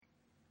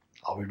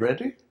Are we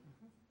ready?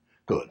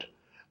 Good.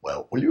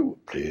 Well, will you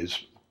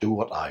please do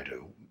what I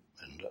do?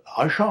 And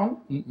I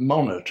shan't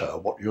monitor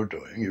what you're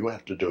doing. You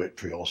have to do it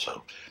for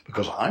yourself,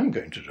 because I'm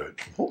going to do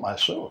it for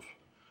myself,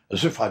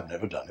 as if I've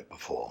never done it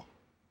before.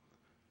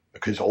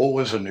 Because it's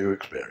always a new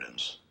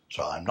experience.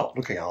 So I'm not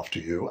looking after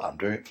you, I'm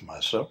doing it for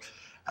myself.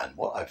 And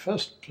what I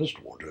first of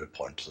all do is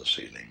point to the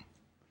ceiling.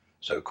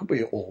 So could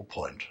we all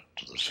point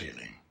to the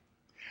ceiling?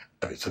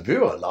 And if the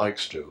viewer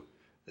likes to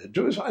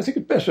do it, I think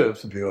it's better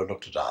if the viewer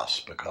looked at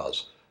us,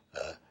 because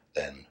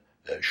then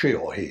she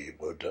or he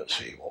would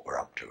see what we're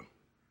up to.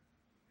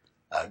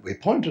 We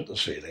point at the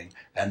ceiling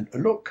and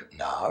look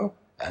now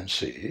and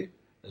see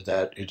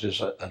that it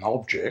is an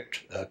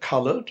object, a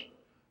coloured,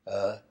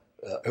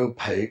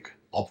 opaque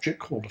object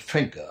called a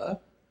finger,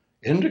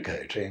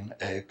 indicating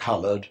a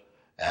coloured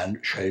and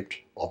shaped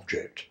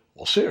object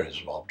or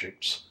series of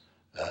objects,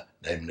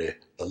 namely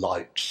the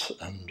lights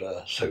and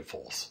so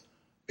forth,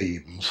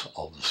 beams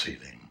of the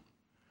ceiling.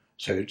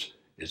 So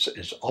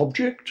it's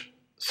object,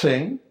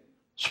 thing,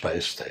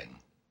 space, thing.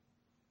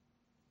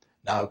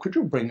 Now, could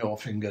you bring your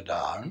finger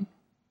down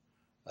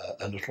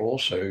a little,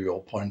 so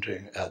you're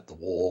pointing at the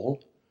wall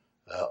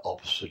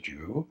opposite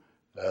you,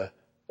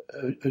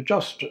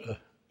 just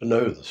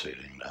below the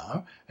ceiling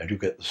now, and you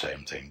get the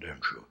same thing,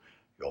 don't you?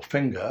 Your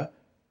finger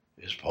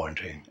is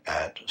pointing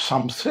at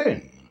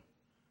something.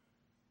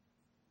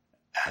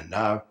 And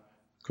now,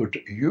 could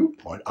you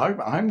point?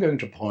 I'm going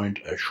to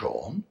point at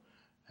Sean,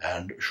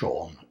 and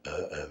Sean,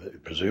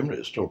 presumably,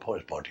 is still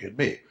pointing at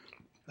me.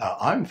 Now,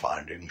 I'm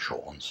finding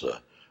Sean's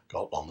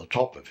got on the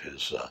top of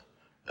his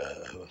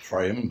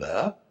frame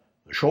there,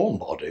 the Sean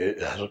body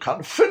has a kind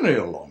of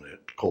finial on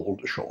it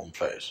called the Sean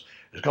face.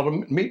 It's got a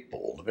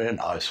meatball, a very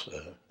nice,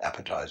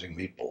 appetizing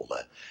meatball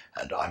there,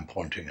 and I'm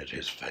pointing at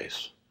his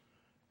face.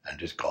 And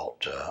he's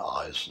got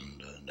eyes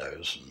and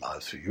nose and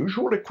mouth, the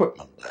usual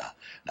equipment there.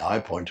 Now I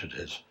pointed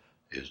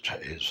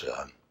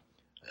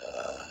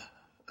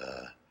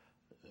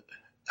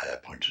I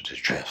pointed his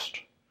chest.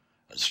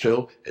 And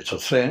still, it's a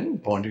thing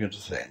pointing at a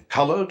thing.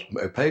 Coloured,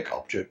 opaque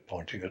object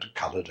pointing at a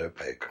coloured,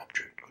 opaque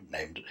object,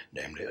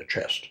 namely a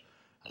chest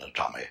and a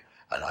tummy.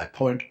 And I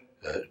point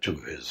to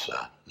his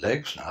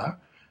legs now,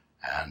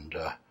 and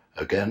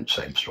again,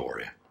 same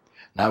story.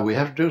 Now we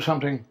have to do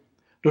something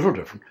a little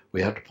different.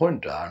 We have to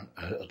point down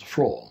at the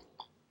floor.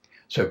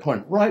 So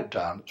point right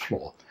down at the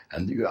floor.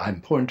 And I'm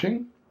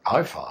pointing,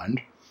 I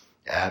find,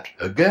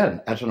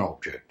 again at an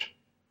object.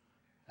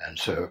 And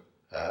so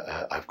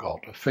I've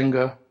got a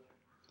finger,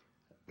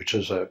 which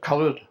is a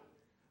coloured,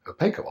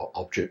 opaque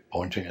object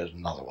pointing at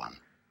another one.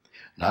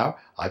 Now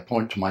I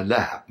point to my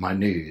lap, my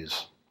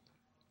knees.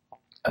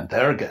 And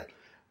there again,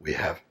 we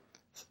have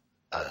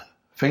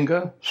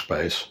finger,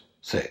 space,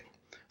 thing.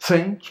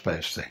 Thing,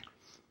 space, thing.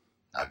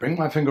 I bring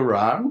my finger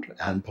round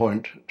and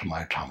point to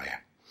my tummy.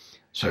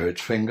 So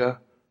it's finger,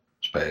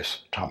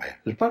 space, tummy.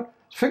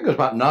 Finger's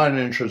about 9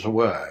 inches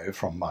away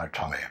from my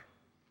tummy.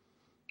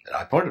 And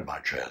I point at my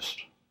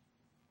chest.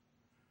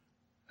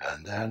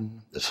 And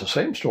then it's the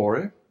same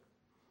story.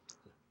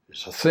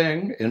 It's a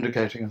thing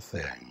indicating a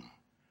thing.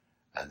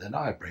 And then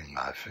I bring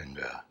my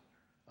finger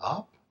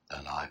up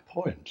and I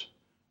point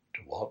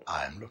to what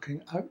I'm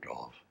looking out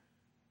of.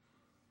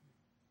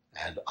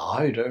 And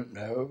I don't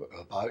know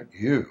about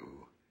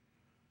you,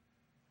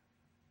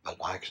 but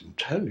I can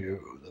tell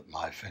you that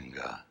my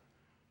finger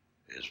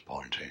is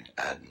pointing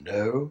at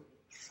no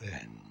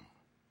thing.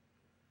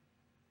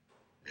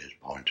 It's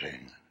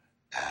pointing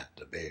at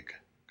the big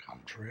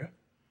country,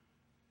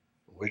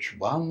 which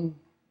one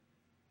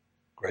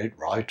great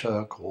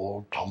writer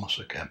called Thomas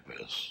à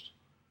Kempis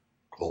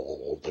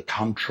called the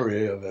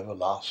country of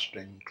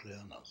everlasting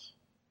clearness.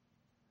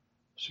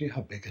 See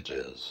how big it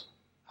is,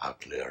 how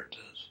clear it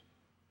is.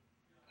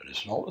 But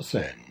it's not a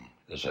thing,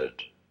 is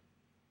it?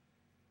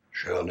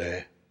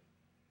 Surely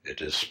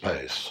it is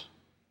space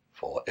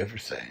for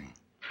everything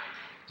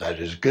that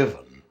is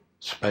given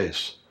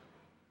space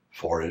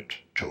for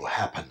it to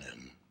happen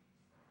in.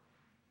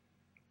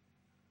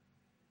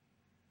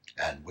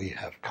 And we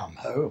have come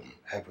home,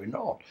 have we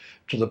not,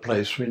 to the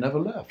place we never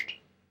left.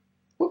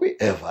 Were we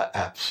ever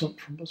absent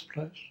from this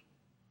place?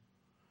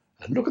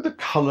 And look at the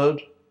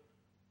coloured,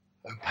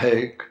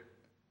 opaque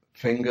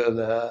finger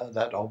there,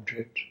 that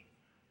object.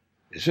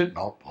 Is it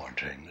not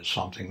pointing at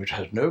something which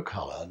has no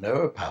colour, no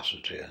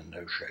opacity, and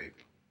no shape?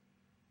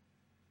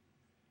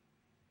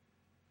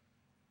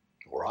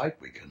 All right,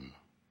 we can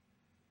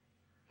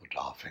put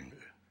our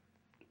fingers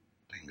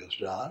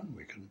down,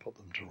 we can put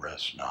them to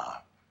rest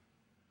now.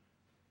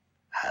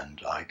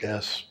 And I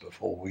guess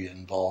before we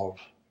involve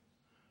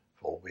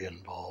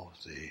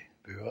the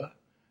viewer,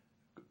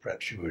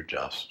 perhaps you would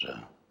just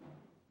I'd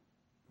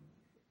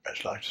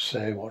like to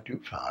say what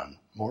you found.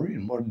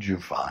 Maureen, what did you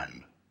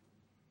find?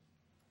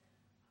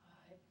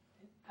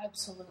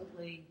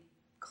 Absolutely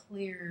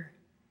clear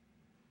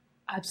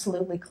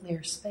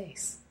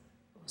space.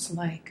 It was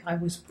like I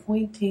was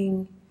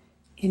pointing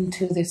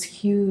into this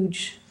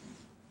huge,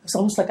 it was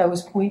almost like I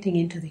was pointing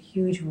into the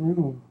huge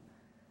room,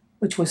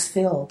 which was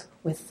filled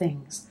with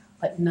things,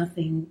 but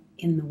nothing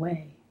in the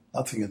way.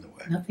 Nothing in the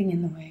way. Nothing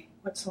in the way.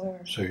 whatsoever.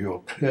 So you're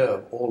clear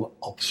of all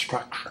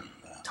obstruction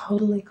there.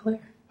 Totally clear.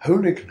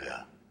 Wholly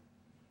clear.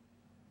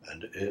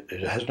 And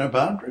it has no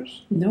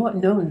boundaries. No,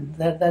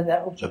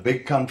 that It's a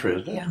big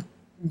country, isn't it? yeah.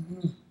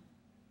 Mm-hmm.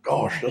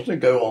 Gosh, doesn't it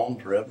go on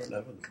forever and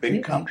ever?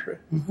 Big country.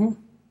 Mm-hmm.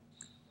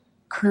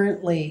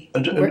 Currently,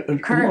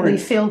 And currently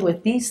filled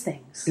with these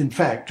things. In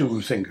fact, do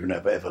you think you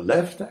never ever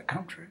left that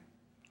country?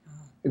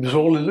 It was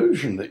all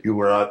illusion that you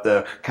were out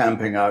there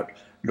camping out,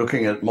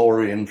 looking at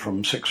Maureen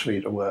from 6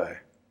 feet away.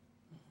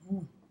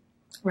 Mm-hmm.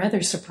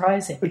 Rather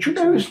surprising. But you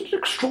know, isn't it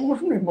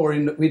extraordinary,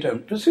 Maureen, that we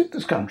don't visit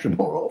this country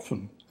more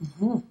often?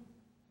 Mm-hmm.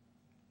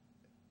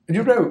 And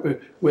you know,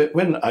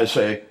 when I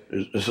say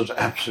this is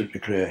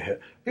absolutely clear here,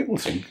 people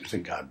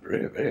think I'm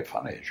very, very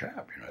funny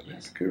chap, you know, very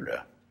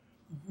peculiar.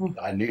 Mm-hmm.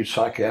 I need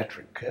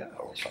psychiatric care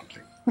or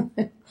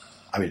something.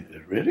 I mean,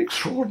 it's really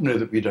extraordinary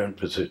that we don't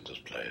visit this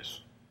place.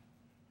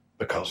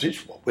 Because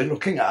it's what we're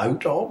looking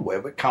out of,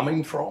 where we're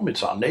coming from.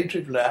 It's our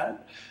native land.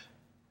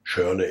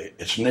 Surely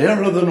it's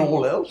nearer than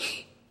all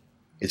else.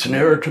 It's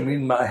nearer to me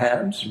in my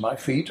hands, my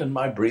feet, and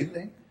my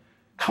breathing.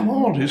 Come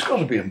on, it's got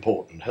to be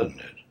important, hasn't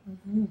it?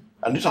 Mm-hmm.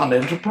 And it's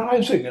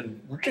unenterprising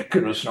and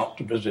ridiculous not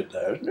to visit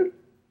there, isn't it?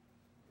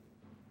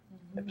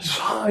 Mm-hmm.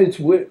 Besides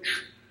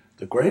which,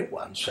 the great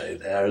ones say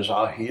there is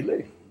our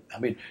healing. I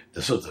mean,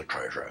 this is the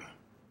treasure.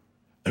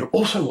 And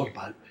also, what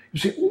about, you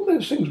see, all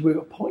those things we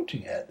were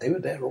pointing at,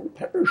 they're all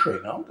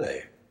perishing, aren't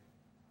they?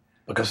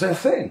 Because they're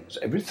things.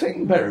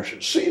 Everything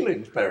perishes.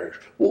 Ceilings perish.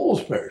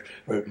 Walls perish.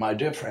 My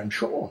dear friend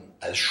Sean,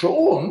 as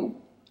Sean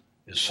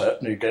is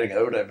certainly getting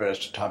older every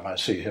time I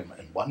see him,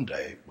 and one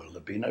day will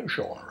there be no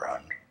Sean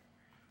around?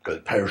 Because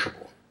it's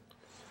perishable.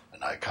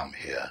 And I come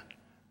here.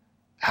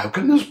 How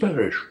can this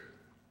perish?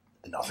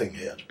 Nothing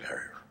here to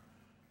perish.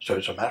 So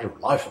it's a matter of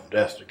life and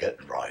death to get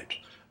it right.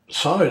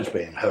 Besides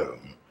being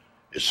home,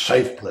 it's a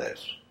safe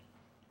place.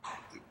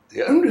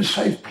 The only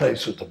safe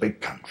place is the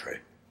big country,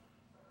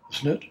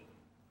 isn't it?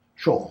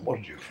 Sean, what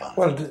did you find?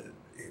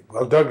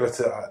 Well, Douglas,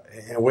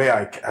 in a way,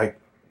 I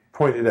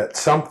pointed at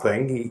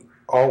something.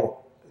 There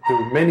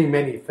were many,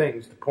 many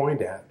things to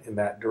point at in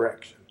that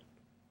direction.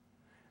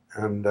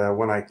 And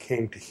when I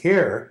came to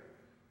here,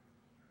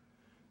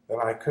 then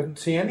I couldn't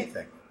see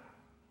anything.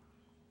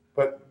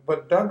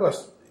 But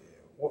Douglas,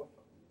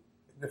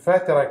 the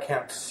fact that I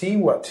can't see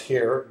what's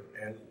here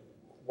and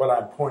what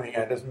I'm pointing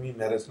at doesn't mean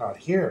that it's not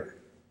here.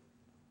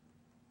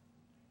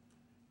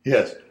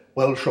 Yes.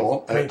 Well,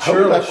 Sean, I mean,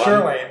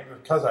 surely,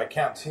 because I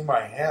can't see my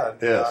head.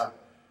 Yes.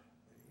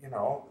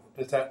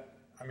 Does that?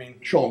 I mean,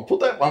 Sean, put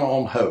that one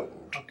on hold.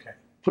 Okay.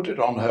 Put it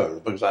on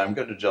hold because I'm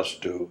going to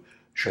just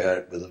share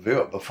it with the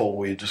viewer before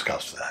we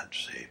discuss that.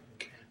 See.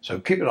 Okay. So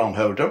keep it on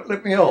hold. Don't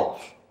let me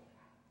off.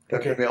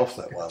 Don't let me off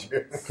that one.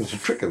 Because it's a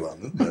tricky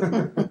one,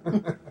 isn't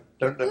it?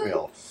 Don't let me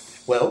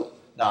off. Well,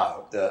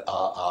 now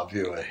our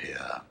viewer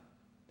here.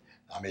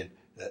 I mean,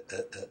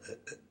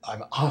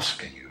 I'm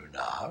asking you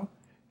now,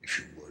 if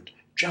you would,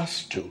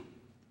 just to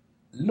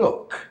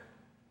look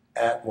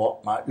at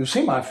you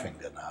see my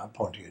finger now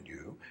pointing at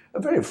you, a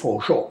very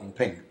foreshortened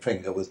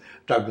finger with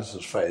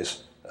Douglas's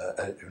face,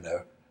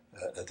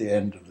 at the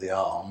end of the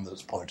arm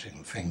that's pointing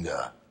the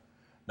finger.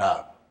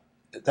 Now,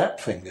 that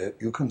finger,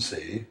 you can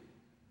see,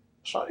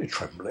 slightly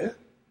trembly,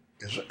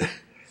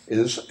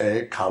 is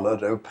a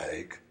coloured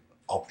opaque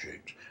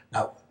object.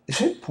 Now,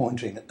 is it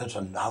pointing at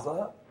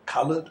another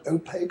coloured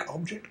opaque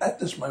object at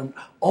this moment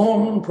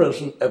on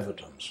present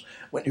evidence?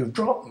 When you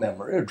drop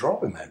memory or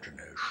drop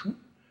imagination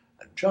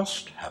and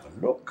just have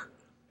a look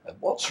at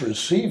what's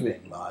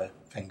receiving my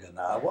finger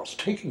now, what's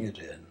taking it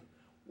in,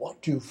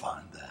 what do you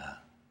find there?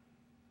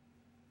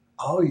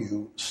 Are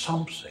you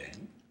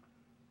something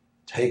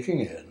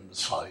taking in the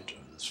sight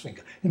of this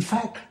finger? In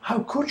fact, how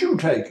could you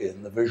take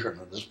in the vision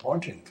of this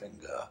pointing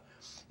finger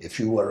if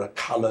you were a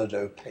coloured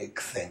opaque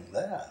thing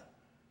there?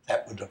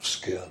 That would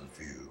obscure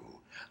the view.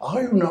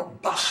 Are you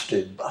not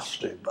busted,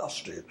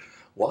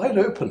 wide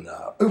open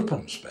now,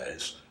 open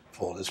space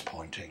for this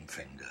pointing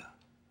finger?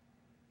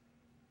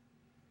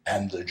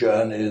 And the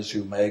journeys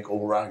you make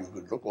all around, you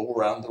could look all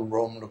around the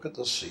room, look at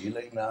the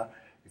ceiling now,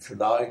 if you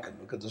like, and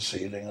look at the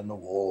ceiling and the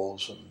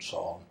walls and so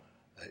on.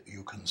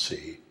 You can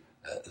see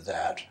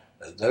that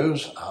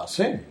those are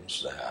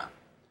things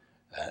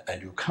there.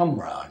 And you come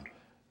round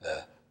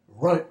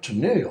right to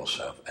near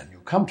yourself, and you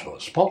come to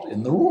a spot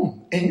in the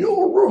room, in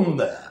your room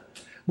there,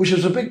 which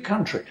is a big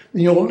country. In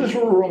your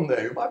little room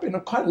there, you might be in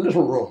quite a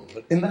little room,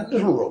 but in that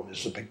little room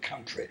is the big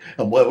country.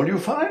 And where will you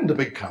find the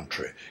big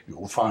country? You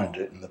will find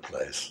it in the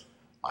place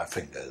my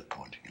finger is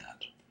pointing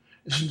at.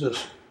 Isn't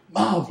this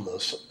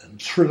marvellous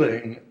and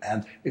thrilling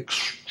and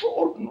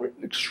extraordinary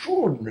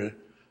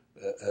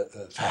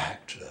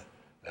fact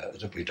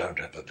that we don't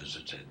ever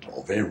visit it,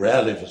 or very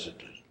rarely visit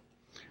it?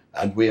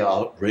 And we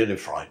are really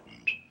frightened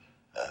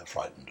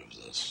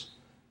of this,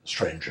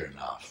 strangely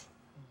enough.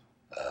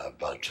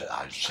 But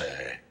I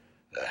say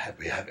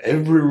we have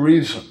every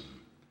reason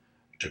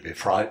to be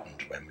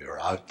frightened when we are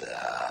out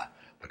there,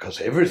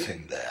 because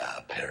everything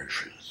there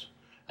perishes.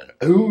 And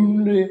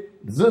only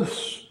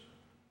this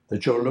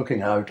that you're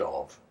looking out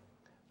of,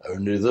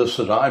 only this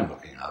that I'm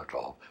looking out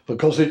of,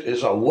 because it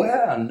is a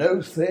where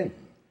no thing,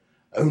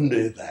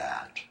 only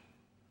that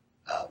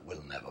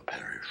will never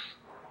perish.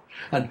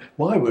 And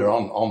while we're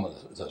on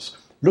this,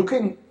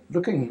 looking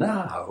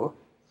now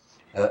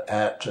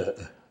at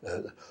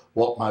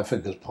what my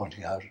finger's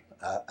pointing out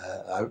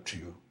to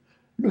you,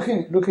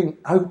 looking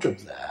out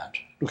of that,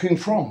 looking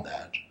from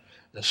that,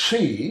 the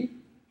sea,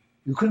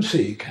 you can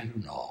see, can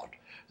you not?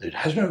 It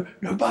has no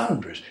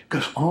boundaries. It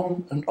goes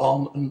on and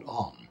on and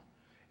on.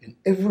 In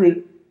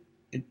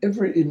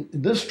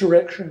this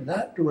direction,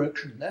 that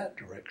direction, that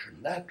direction,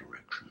 that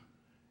direction.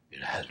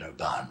 It has no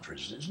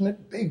boundaries. Isn't it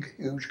a big,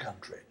 huge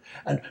country?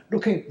 And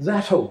looking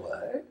that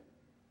away,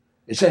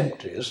 it's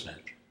empty, isn't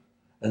it?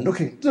 And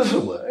looking this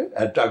away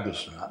at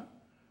Douglas now,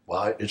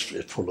 why, it's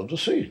full of the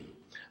scene.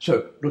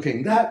 So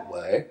looking that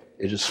way,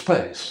 it is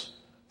space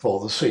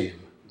for the scene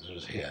that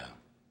is here.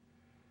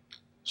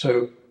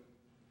 So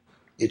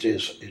it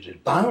is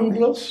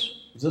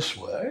boundless this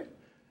way,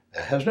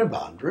 it has no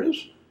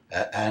boundaries,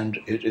 and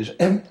it is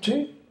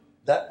empty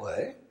that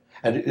way,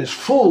 and it is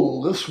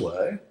full this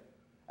way,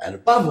 and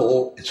above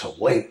all, it's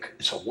awake,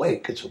 it's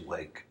awake, it's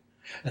awake.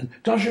 And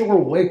does your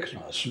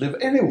awakeness live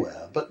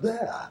anywhere but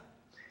there?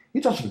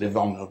 It doesn't live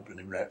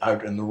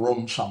out in the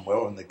room somewhere,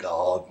 or in the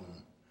garden,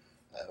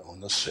 or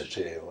in the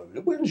city.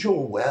 Where does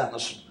your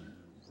awareness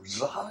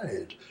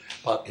reside?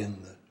 But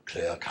in the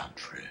clear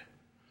country.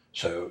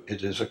 So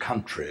it is a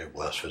country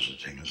worth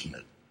visiting, isn't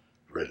it?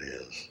 It really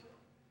is.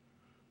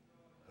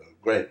 So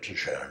great to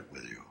share it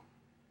with you.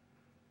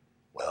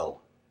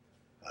 Well,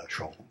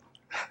 Sean,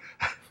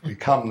 we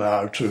come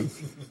now to,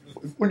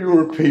 will you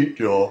repeat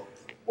your...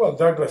 Well,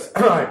 Douglas,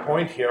 I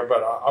point here,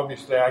 but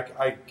obviously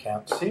I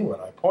can't see when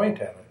I point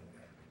at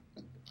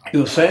it.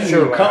 You're saying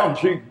you can't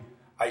see?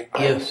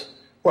 Yes.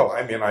 Well,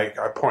 I mean, I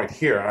point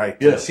here and I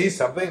can see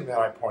something, then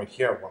I point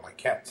here. Well, I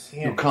can't see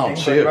anything. You can't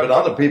see it, but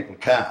other people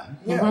can.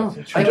 Yeah,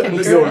 Mm-hmm.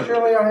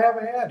 surely I have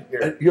a head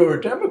here. You're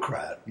a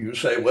Democrat. You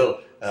say,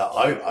 well,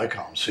 I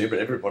can't see, but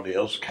everybody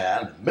else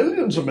can.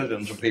 Millions and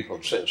millions of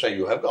people say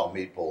you have got a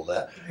meatball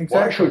there. Exactly.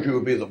 Why should you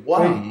be the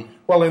one?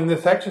 Well, in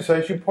this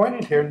exercise, you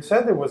pointed here and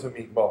said there was a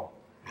meatball.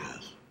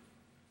 Yes.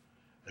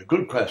 A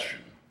good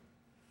question.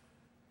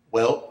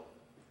 Well,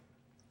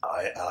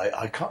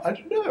 I can't. I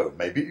don't know.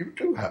 Maybe you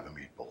do have a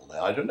meatball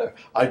there. I don't know.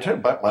 I tell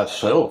about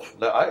myself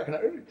that I can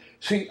only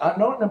see. I'm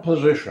not in a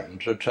position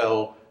to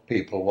tell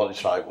people what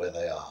it's like where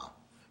they are,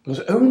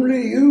 because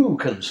only you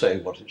can say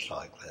what it's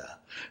like there.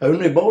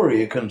 Only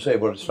Maury can say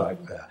what it's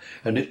like there,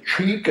 and it's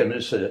cheek and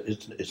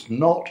it's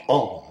not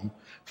on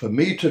for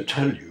me to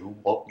tell you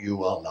what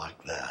you are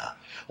like there.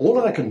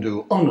 All I can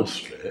do,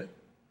 honestly,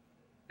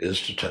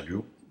 is to tell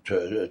you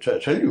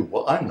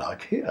what I'm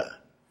like here.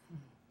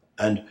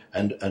 And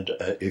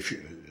if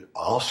you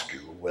ask you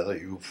whether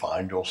you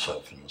find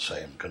yourself in the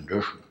same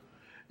condition,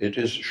 it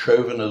is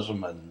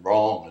chauvinism and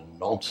wrong and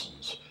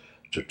nonsense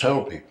to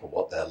tell people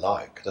what they're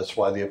like. That's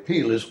why the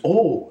appeal is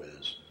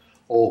always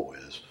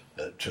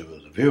to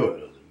the viewer,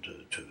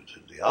 to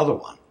the other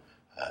one,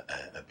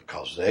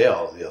 because they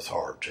are the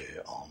authority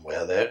on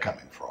where they're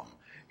coming from.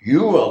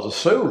 You are the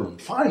sole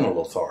and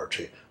final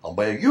authority on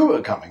where you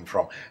are coming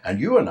from,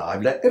 and you and I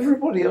let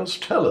everybody else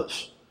tell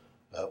us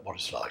what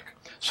it's like.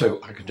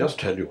 So I can just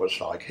tell you what it's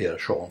like here,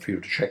 Sean, for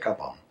you to check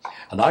up on.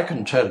 And I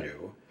can tell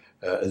you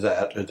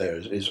that there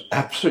is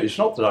absolutely, it's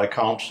not that I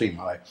can't see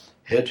my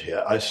head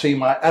here, I see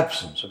my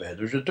absence of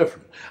head, which is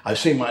different. I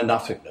see my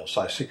nothingness,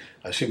 I see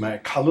my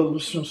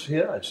colourlessness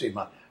here, I see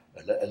my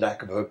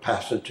lack of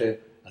opacity,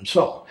 and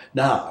so on.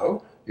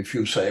 Now, if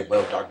you say,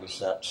 well, Douglas,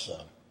 that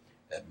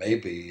may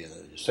be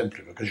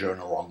simply because you're in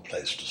the wrong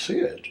place to see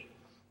it,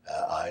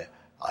 I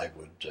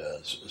would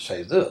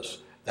say this,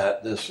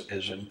 that this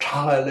is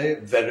entirely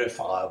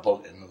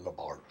verifiable in the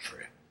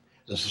laboratory.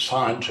 This is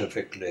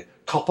scientifically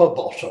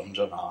copper-bottomed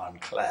and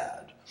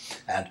ironclad.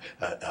 And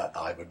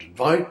I would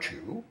invite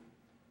you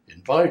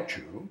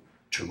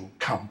to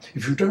come.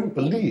 If you don't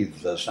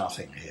believe there's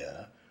nothing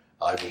here,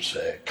 I would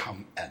say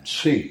come and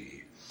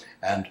see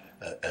and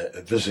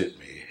visit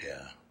me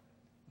here.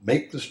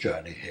 Make this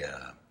journey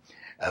here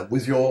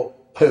with your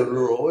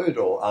Polaroid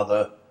or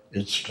other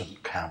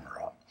instant camera.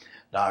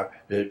 Now,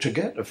 to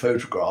get a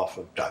photograph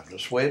of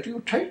Douglas, where do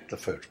you take the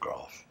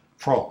photograph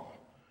from?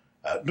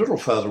 A little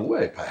further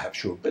away,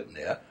 perhaps you're a bit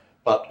near,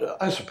 but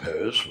I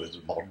suppose with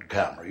a modern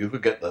camera you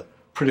could get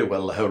pretty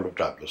well the whole of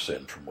Douglas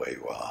in from where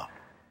you are,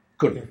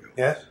 couldn't you?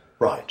 Yes.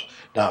 Right.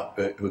 Now,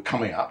 we're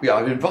coming up. Yeah,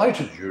 I've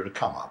invited you to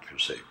come up, you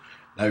see.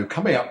 Now, you're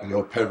coming up with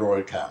your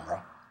Polaroid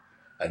camera,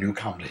 and you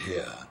come to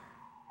here.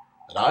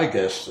 And I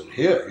guess that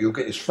here you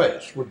get his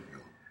face, wouldn't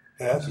you?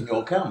 Yes. In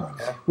your camera.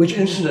 Yeah. Which,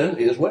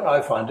 incidentally, is where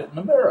I find it in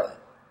the mirror.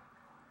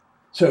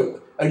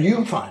 So, and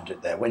you find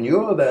it there. When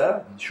you're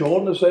there,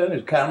 Sean is there, and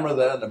his camera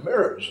there, and the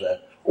mirror is there.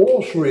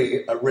 All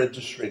three are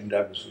registering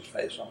Douglas's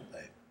face, aren't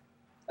they?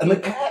 And the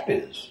cat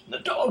is, and the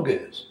dog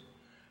is.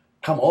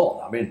 Come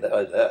on, I mean,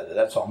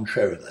 that's on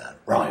show there.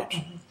 Right.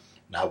 Mm-hmm.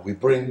 Now you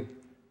bring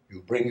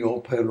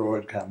your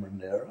Polaroid camera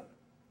nearer,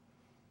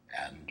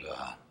 and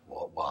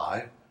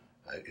why?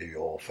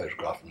 Your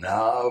photograph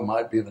now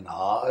might be of an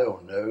eye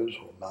or nose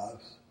or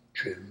mouth.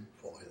 chin,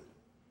 forehead.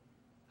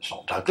 It's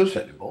not Douglas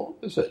anymore,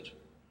 is it?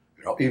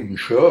 You're not even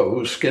sure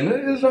who Skinner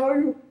is, are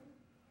you?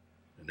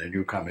 And then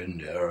you come in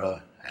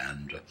nearer,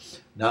 and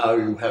now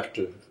you have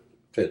to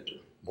fit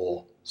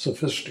more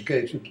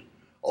sophisticated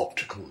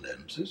optical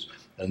lenses,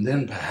 and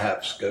then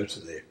perhaps go to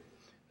the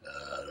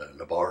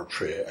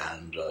laboratory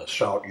and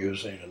start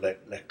using an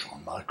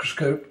electron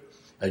microscope.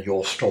 And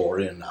your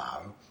story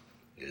now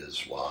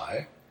is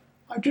why,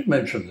 I did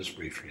mention this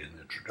briefly in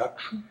the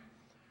introduction,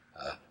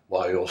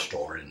 why your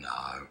story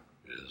now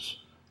is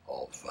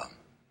of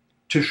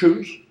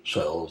tissues,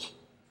 cells,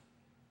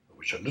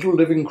 which are little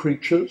living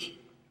creatures,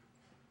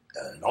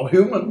 not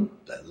human,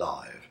 they're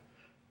live.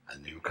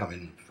 And you come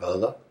in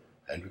further,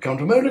 and you come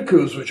to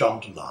molecules which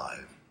aren't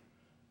alive,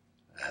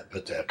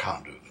 but they're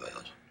kind of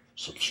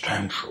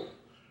substantial.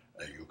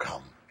 You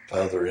come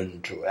further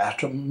into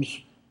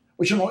atoms,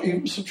 which are not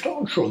even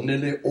substantial,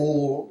 nearly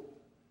all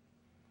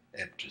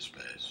empty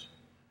space.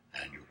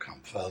 And you come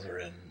further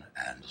in,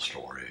 and the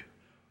story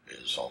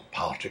is of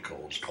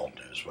particles, God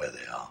knows where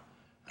they are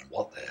and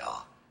what they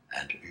are.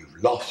 And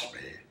you've lost me.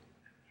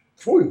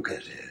 Before you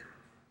get here,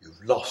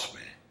 you've lost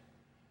me.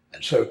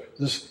 And so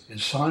this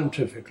is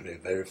scientifically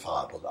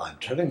verifiable. I'm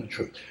telling the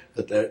truth,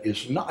 that there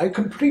is no, I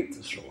complete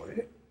the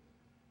story.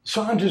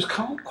 Scientists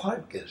can't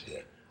quite get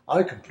here.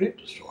 I complete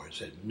the story,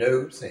 say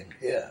no thing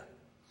here.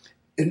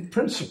 In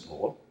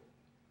principle,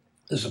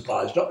 this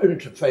applies not only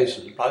to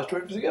faces, it applies to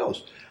everything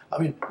else. I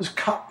mean, this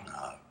cup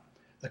now.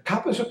 The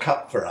cup is a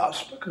cup for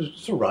us because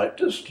it's the right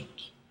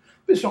distance.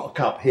 But it's not a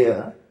cup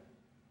here.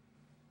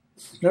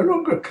 It's no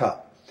longer a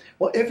cup.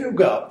 Whatever you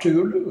go up to,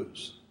 you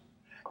lose.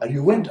 And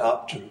you went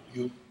up to,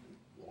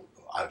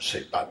 I would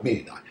say by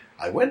me,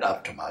 I went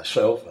up to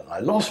myself and I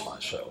lost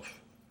myself.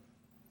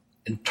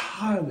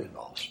 Entirely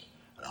lost.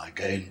 And I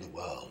gained the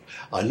world.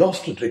 I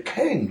lost a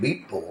decaying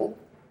meatball,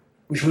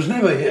 which was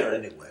never here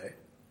anyway,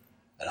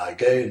 and I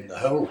gained the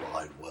whole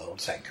wide world,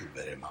 thank you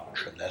very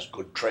much, and that's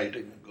good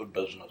trading and good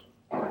business,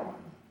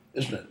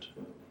 isn't it?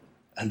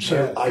 And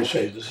so I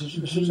say, this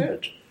is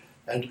it.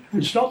 And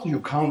it's not that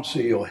you can't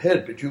see your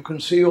head, but you can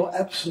see your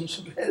absence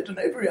of head and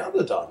every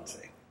other darn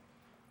thing.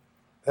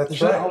 That's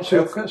Does right. that answer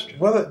your question?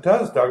 Well, it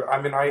does, Doug. I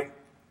mean, I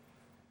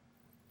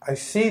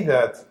see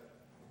that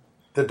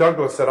the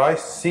Douglas that I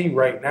see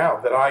right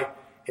now,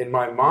 in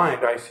my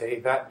mind, I say,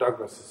 that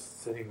Douglas is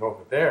sitting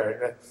over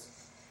there.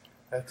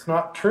 That's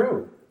not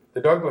true.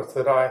 The Douglas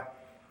that I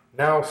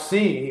now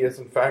see is,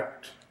 in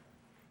fact,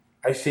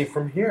 I see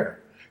from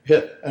here.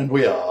 Yeah, and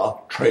we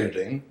are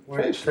trading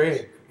We're faces.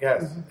 trading,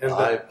 yes. And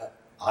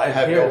I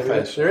have here, your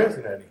face. there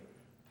isn't any.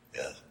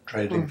 Yes,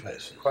 trading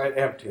faces. Quite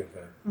empty of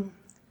them.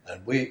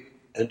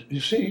 And you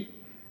see,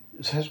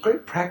 this has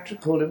great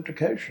practical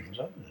implications,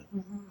 doesn't it?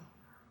 Mm-hmm.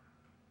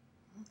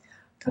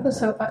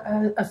 So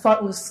a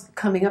thought was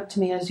coming up to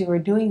me as you were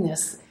doing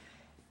this.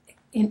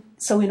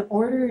 So in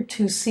order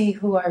to see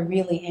who I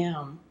really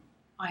am,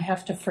 I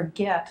have to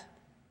forget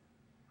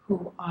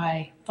who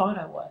I thought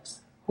I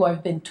was, who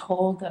I've been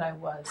told that I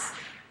was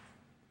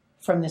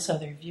from this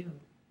other view.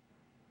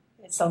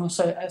 It's almost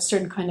a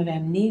certain kind of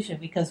amnesia,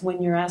 because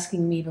when you're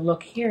asking me to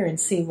look here and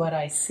see what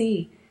I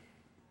see,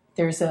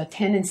 there's a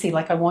tendency,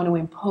 like I want to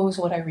impose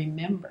what I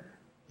remember.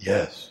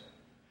 Yes.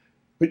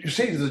 But you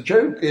see, the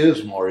joke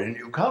is, Maureen,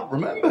 you can't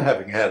remember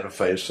having had a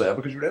face there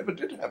because you never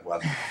did have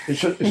one.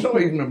 It's not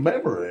even a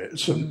memory.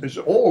 It's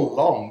all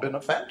along been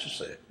a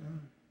fantasy.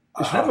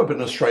 It's never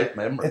been a straight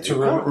memory. It's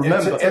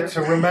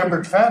a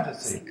remembered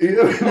fantasy.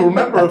 You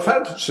remember a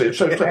fantasy.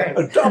 So it's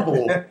a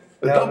double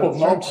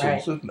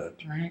nonsense, right. Isn't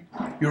it? Right.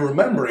 You're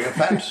remembering a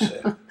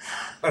fantasy.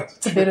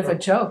 It's a bit of a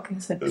joke,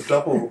 isn't it? A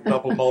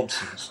double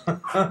nonsense.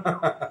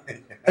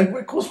 And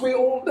of course we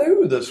all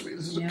know this.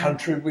 This is a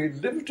country we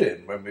lived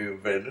in when we were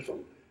very little.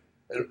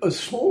 As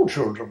small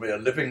children, we are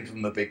living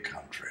from the big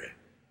country.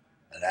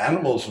 And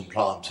animals and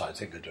plants, I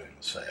think, are doing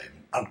the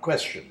same,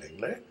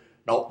 unquestioningly,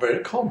 not very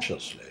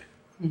consciously.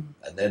 Mm.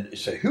 And then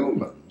it's the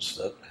humans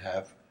that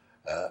have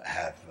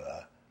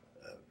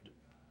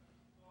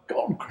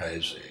gone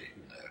crazy,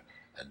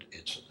 and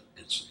it's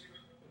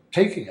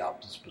taking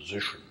up this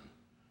position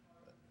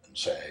and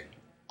saying,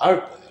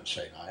 out there, and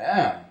saying, I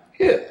am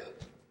here.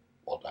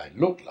 What I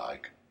look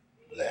like